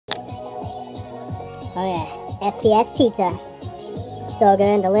Oh yeah, FPS pizza. So good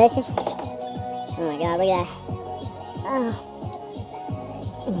and delicious. Oh my god, look at that. Oh.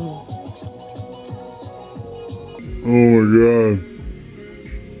 Oh my god.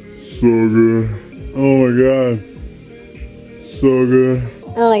 So good. Oh my god. So good.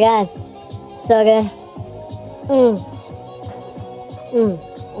 Oh my god. So good. Oh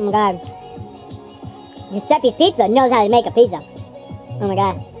my god. Giuseppe's Pizza knows how to make a pizza. Oh my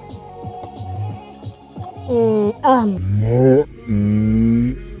god. Oh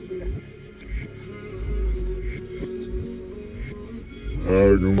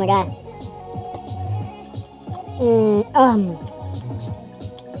my god.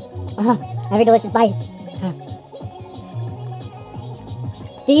 Every delicious bite.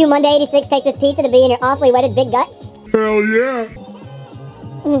 Do you, Monday 86, take this pizza to be in your awfully wetted big gut? Hell yeah!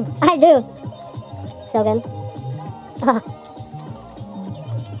 I do. So good.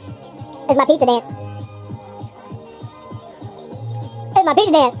 It's my pizza dance. It's my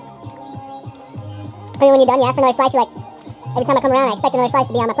pizza dance. And then when you're done, you ask for another slice. You're like, every time I come around, I expect another slice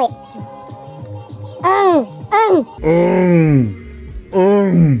to be on my plate.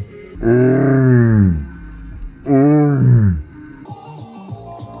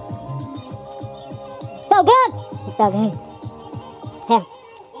 So good. It's so good. Here,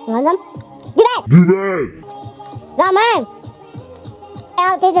 you want some? Do that. Do that. Not mine.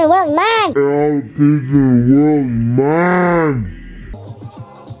 All the pizza in the world is mine. All the pizza in the world is mine.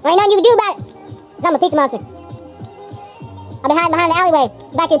 There ain't nothing you can do about it. I'm a pizza monster. I've been hiding behind the alleyway,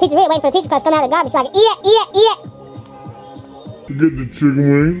 back in the pizzeria, waiting for the pizza crust to come out of the garbage so I can eat it, eat it, eat it. Forget the chicken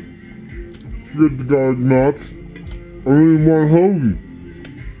wing. Forget the garlic knots. I don't even want hoagie.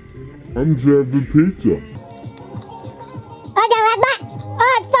 I'm just having pizza. Oh, don't like that.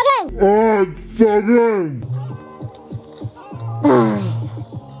 Oh, it's so good. Oh, it's so good.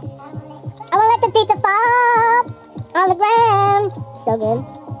 I won't let the pizza fall on the ground. So good.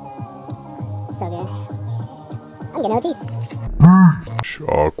 So good. I'm getting another piece.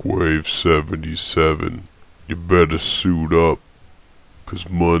 Shockwave 77, you better suit up, 'cause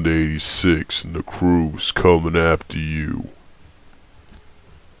Monday 86 and the crew's coming after you.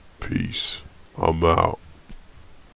 Peace. I'm out.